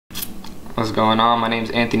What's going on? My name's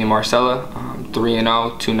Anthony Marsella.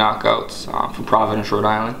 3-0, 2 knockouts from Providence, Rhode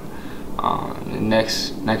Island.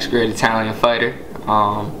 Next great Italian fighter.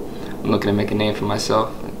 I'm looking to make a name for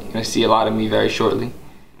myself. You're gonna see a lot of me very shortly.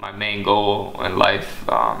 My main goal in life,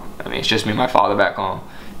 it's just me and my father back home.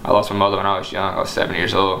 I lost my mother when I was young. I was 7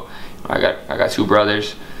 years old. I got 2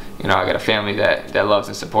 brothers. I got a family that loves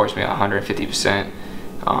and supports me 150%.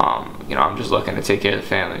 I'm just looking to take care of the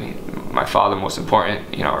family. My father, most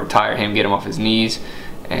important. Retire him, get him off his knees,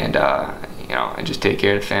 and and just take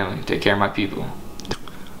care of the family, take care of my people.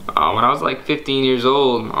 When I was like 15 years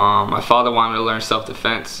old, my father wanted to learn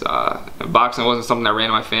self-defense. Boxing wasn't something that ran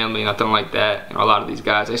in my family, nothing like that. A lot of these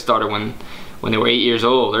guys, they started when they were 8 years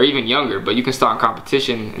old, or even younger. But you can start in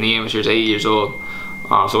competition in the amateurs at 8 years old.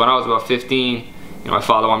 So when I was about 15, my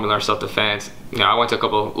father wanted me to learn self-defense. I went to a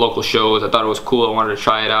couple local shows. I thought it was cool. I wanted to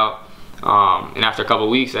try it out. And after a couple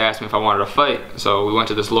weeks, they asked me if I wanted to fight. So we went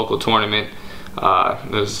to this local tournament.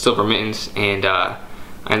 It was Silver Mittens, and I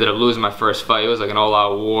ended up losing my first fight. It was like an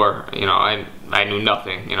all-out war. I knew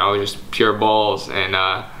nothing. It was just pure balls. And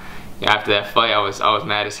after that fight, I was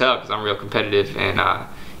mad as hell because I'm real competitive, and I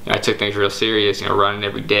took things real serious. Running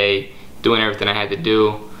every day, doing everything I had to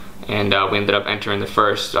do, and we ended up entering the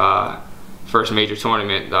first major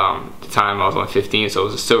tournament. At the time I was only 15, so it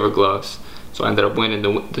was the Silver Gloves. So I ended up winning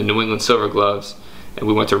the New England Silver Gloves, and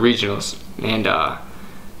we went to regionals. And I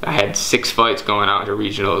had 6 fights going out to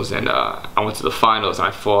regionals, and I went to the finals, and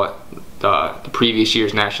I fought the previous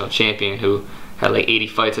year's national champion, who had like 80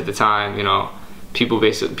 fights at the time. People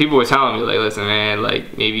were telling me, like, listen, man,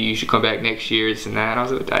 like, maybe you should come back next year, this and that. And I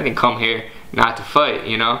was like, I didn't come here not to fight,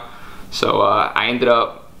 So I ended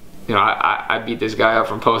up, I beat this guy up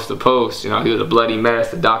from post to post. He was a bloody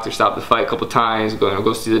mess. The doctor stopped the fight a couple times,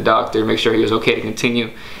 go see the doctor, make sure he was okay to continue.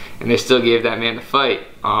 And they still gave that man the fight.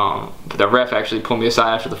 But the ref actually pulled me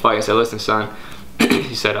aside after the fight and said, listen, son,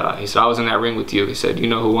 he said, I was in that ring with you. He said, you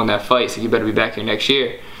know who won that fight, so you better be back here next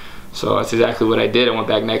year. So that's exactly what I did. I went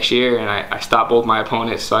back next year, and I stopped both my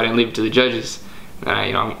opponents, so I didn't leave it to the judges. And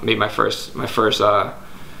I made my first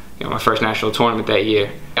national tournament that year.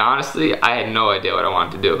 Honestly, I had no idea what I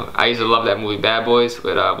wanted to do. I used to love that movie Bad Boys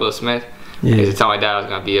with Will Smith. Yeah. I used to tell my dad I was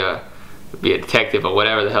gonna be a detective or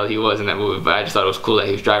whatever the hell he was in that movie, but I just thought it was cool that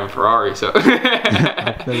he was driving a Ferrari. So,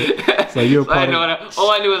 I feel it. So you're all I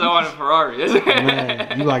knew was I wanted a Ferrari.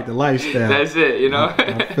 Man, you like the lifestyle. That's it,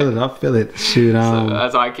 I feel it. Shoot, so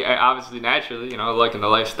that's why obviously, naturally, liking the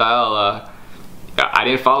lifestyle. I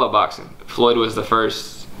didn't follow boxing. Floyd was the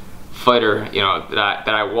first fighter, that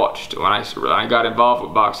I watched when I got involved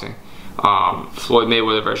with boxing. Floyd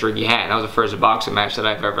Mayweather versus Ricky Hatton. That was the first boxing match that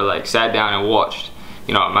I've ever sat down and watched.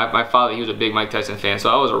 My father, he was a big Mike Tyson fan, so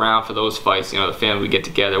I was around for those fights. The family would get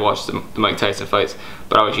together, watch the Mike Tyson fights.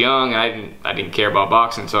 But I was young, and I didn't care about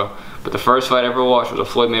boxing. But the first fight I ever watched was a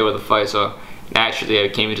Floyd Mayweather fight. So naturally, I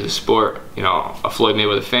came into the sport, a Floyd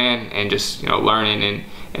Mayweather fan, and just learning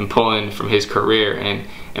and pulling from his career. And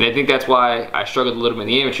I think that's why I struggled a little bit in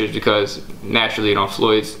the amateurs, because naturally,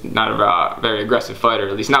 Floyd's not a very aggressive fighter,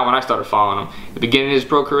 at least not when I started following him. At the beginning of his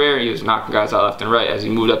pro career, he was knocking guys out left and right. As he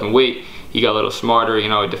moved up in weight, he got a little smarter,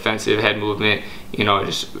 defensive head movement,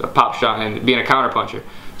 just a pop shot and being a counter puncher.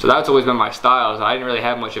 So that's always been my style. So I didn't really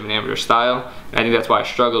have much of an amateur style, and I think that's why I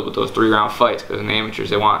struggled with those 3-round fights, because in the amateurs,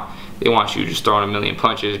 they want you just throwing a million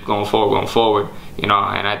punches, going forward, and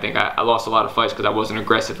I think I lost a lot of fights because I wasn't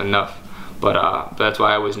aggressive enough. But that's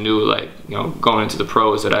why I always knew, going into the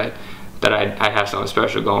pros, that I'd have something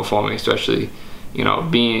special going for me, especially,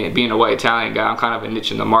 being a white Italian guy. I'm kind of a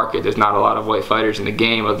niche in the market. There's not a lot of white fighters in the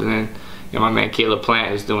game, other than, my man Caleb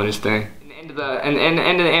Plant is doing his thing. End of the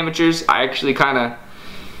amateurs, I actually kind of,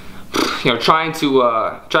 trying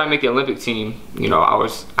to make the Olympic team.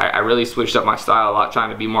 I really switched up my style a lot, trying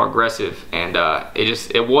to be more aggressive, and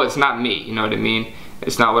it's not me. You know what I mean?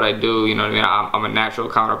 It's not what I do. You know what I mean? I'm a natural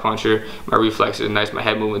counter puncher. My reflexes are nice. My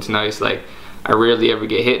head movement's nice. I rarely ever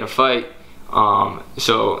get hit in a fight.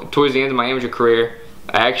 So towards the end of my amateur career,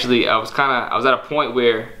 I was at a point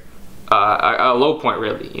where a low point,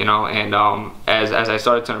 really. And as I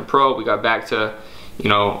started turning pro, we got back to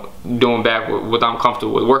doing back what I'm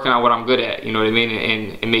comfortable with, working on what I'm good at. You know what I mean?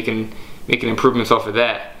 And making improvements off of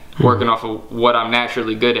that, working off of what I'm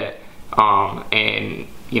naturally good at. And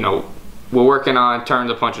we're working on turning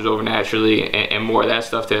the punches over naturally, and more of that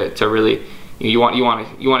stuff to really, you want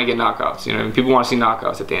to get knockouts. People want to see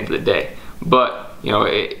knockouts at the end of the day. But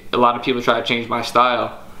a lot of people try to change my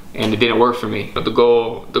style, and it didn't work for me. But the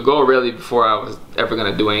goal really, before I was ever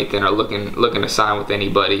gonna do anything or looking to sign with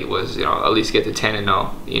anybody, was at least get to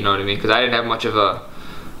 10-0. You know what I mean? Because I didn't have much of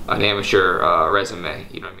an amateur resume.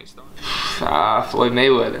 You know what I mean? Floyd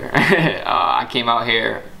Mayweather. I came out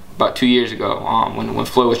here about 2 years ago when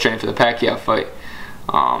Floyd was training for the Pacquiao fight.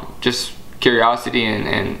 Just curiosity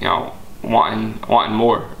and you know, wanting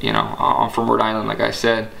more. You know, I'm from Rhode Island, like I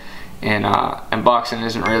said, and boxing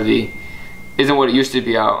isn't what it used to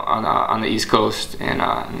be out on the East Coast. And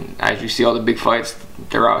as you see, all the big fights,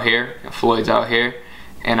 they're out here. Floyd's out here,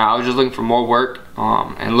 and I was just looking for more work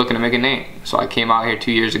and looking to make a name. So I came out here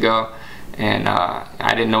 2 years ago, and I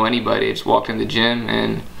didn't know anybody. I just walked in the gym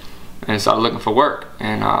and started looking for work.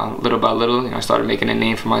 And little by little, you know, I started making a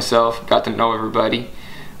name for myself. Got to know everybody.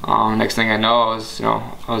 Next thing I know, I was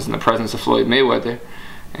in the presence of Floyd Mayweather,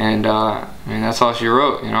 and I mean, that's all she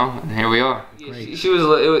wrote, you know. And here we are. She was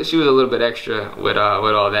a little bit extra with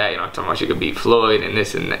all that, you know, talking about she could beat Floyd and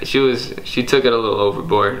this and that. She took it a little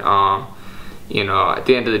overboard. You know, at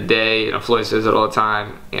the end of the day, you know, Floyd says it all the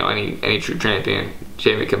time. You know, any true champion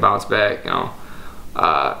can bounce back. You know,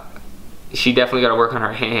 she definitely got to work on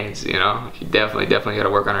her hands. You know, she definitely got to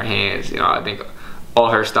work on her hands. You know, I think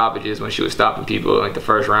all her stoppages when she was stopping people like the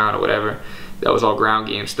first round or whatever, that was all ground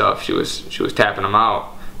game stuff. She was tapping them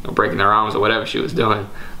out, you know, breaking their arms or whatever she was doing.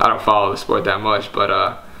 I don't follow the sport that much, but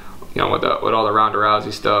you know, with all the Ronda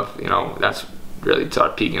Rosey stuff, you know, that's really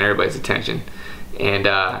started piquing everybody's attention. And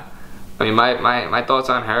I mean, my thoughts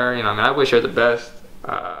on her, you know, I mean, I wish her the best.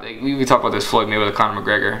 Like we talk about this Floyd Mayweather Conor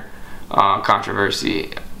McGregor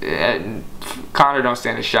controversy. Conor don't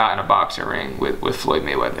stand a shot in a boxing ring with Floyd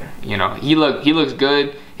Mayweather. You know, he looks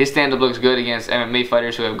good. His stand-up looks good against MMA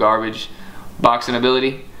fighters who have garbage boxing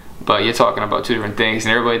ability. But you're talking about two different things,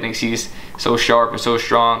 and everybody thinks he's so sharp and so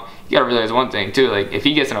strong. You gotta realize one thing too. Like, if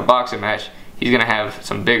he gets in a boxing match, he's gonna have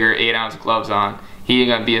some bigger 8-ounce gloves on. He ain't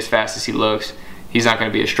gonna be as fast as he looks. He's not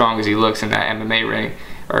gonna be as strong as he looks in that MMA ring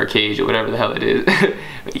or a cage or whatever the hell it is.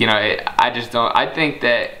 You know, I just don't. I think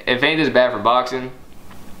that if anything's bad for boxing,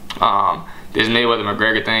 this Mayweather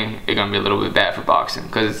McGregor thing, it's gonna be a little bit bad for boxing,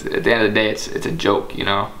 because at the end of the day, it's a joke, you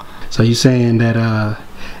know. So you saying that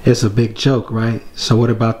it's a big joke, right? So what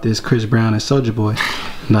about this Chris Brown and Soulja Boy?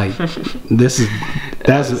 Like,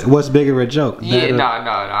 that's what's bigger a joke? Yeah,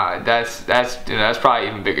 no. That's probably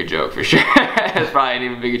an even bigger joke for sure. That's probably an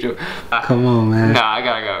even bigger joke. Come on, man. Nah, I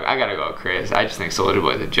gotta go, Chris. I just think Soulja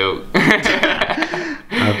Boy's a joke.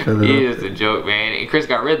 I feel it. He is a joke, man. And Chris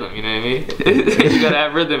got rhythm, you know what I mean? You gotta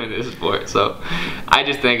have rhythm in this sport. So I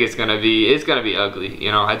just think it's gonna be ugly.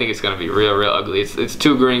 You know, I think it's gonna be real ugly. It's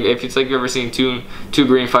two green. If it's like you've ever seen two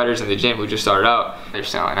green fighters in the gym who just started out, they're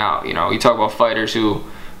selling out. You know, you talk about fighters who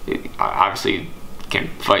obviously can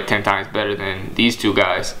fight 10 times better than these two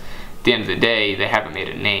guys. At the end of the day, they haven't made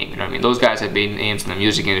a name. You know what I mean? Those guys have made names in the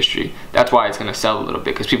music industry. That's why it's gonna sell a little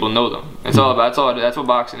bit, because people know them. It's all about. That's what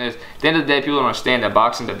boxing is. At the end of the day, people don't understand that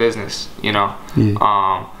boxing's a business. You know. Yeah.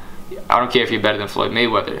 I don't care if you're better than Floyd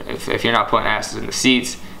Mayweather. If you're not putting asses in the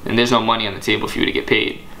seats, then there's no money on the table for you to get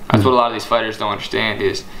paid. That's what a lot of these fighters don't understand.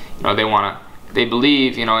 Is, you know, they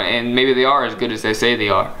believe, you know, and maybe they are as good as they say they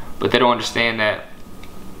are, but they don't understand that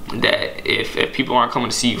if people aren't coming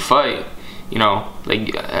to see you fight, you know, like,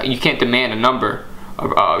 you can't demand a number.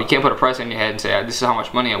 You can't put a price on your head and say, this is how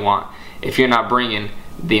much money I want, if you're not bringing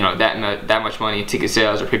you know, that much money in ticket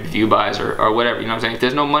sales or pay-per-view buys or whatever. You know what I'm saying? If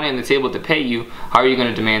there's no money on the table to pay you, how are you going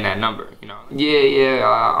to demand that number? You know?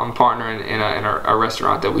 I'm partnering in a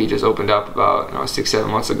restaurant that we just opened up about 6-7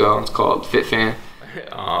 months ago. It's called Fit Fan.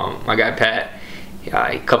 My guy Pat,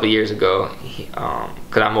 a couple years ago,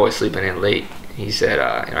 because I'm always sleeping in late, he said,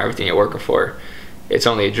 you know, everything you're working for, it's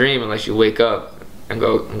only a dream unless you wake up and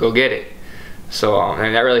go get it. So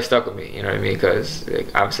and that really stuck with me, you know what I mean? Because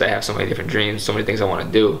obviously I have so many different dreams, so many things I want to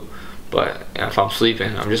do, but you know, if I'm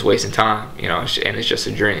sleeping, I'm just wasting time, you know, and it's just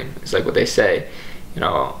a dream. It's like what they say, you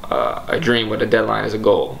know, a dream with a deadline is a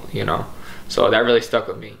goal, you know. So that really stuck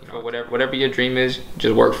with me. You know, whatever your dream is,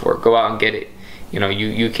 just work for it. Go out and get it. You know,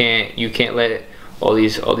 you can't let all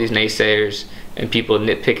these naysayers and people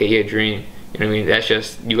nitpick at your dream. You know what I mean? That's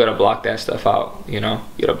just, you gotta block that stuff out. You know,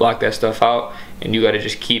 you gotta block that stuff out, and you gotta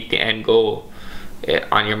just keep the end goal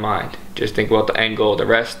on your mind. Just think about the end goal. The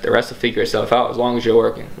rest will figure itself out as long as you're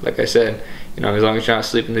working. Like I said, you know, as long as you're not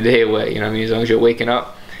sleeping the day away. You know what I mean? As long as you're waking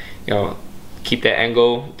up, you know, keep that end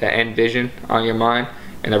goal, that end vision on your mind,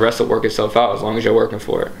 and the rest will work itself out as long as you're working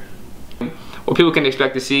for it. What people can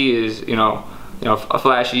expect to see is, you know, a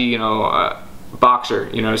flashy, boxer.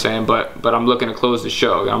 You know what I'm saying? But I'm looking to close the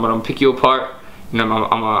show. I'm gonna pick you apart. You know,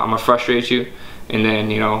 I'm gonna frustrate you, and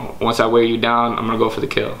then, you know, once I wear you down, I'm gonna go for the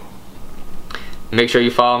kill. Make sure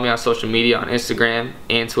you follow me on social media, on Instagram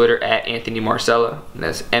and Twitter at Anthony Marsella. And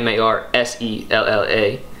that's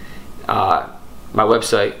MARSELLA. My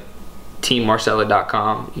website,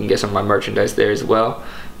 teammarsella.com. You can get some of my merchandise there as well.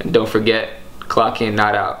 And don't forget, Clock in,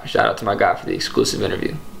 not out. Shout out to my guy for the exclusive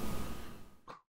interview.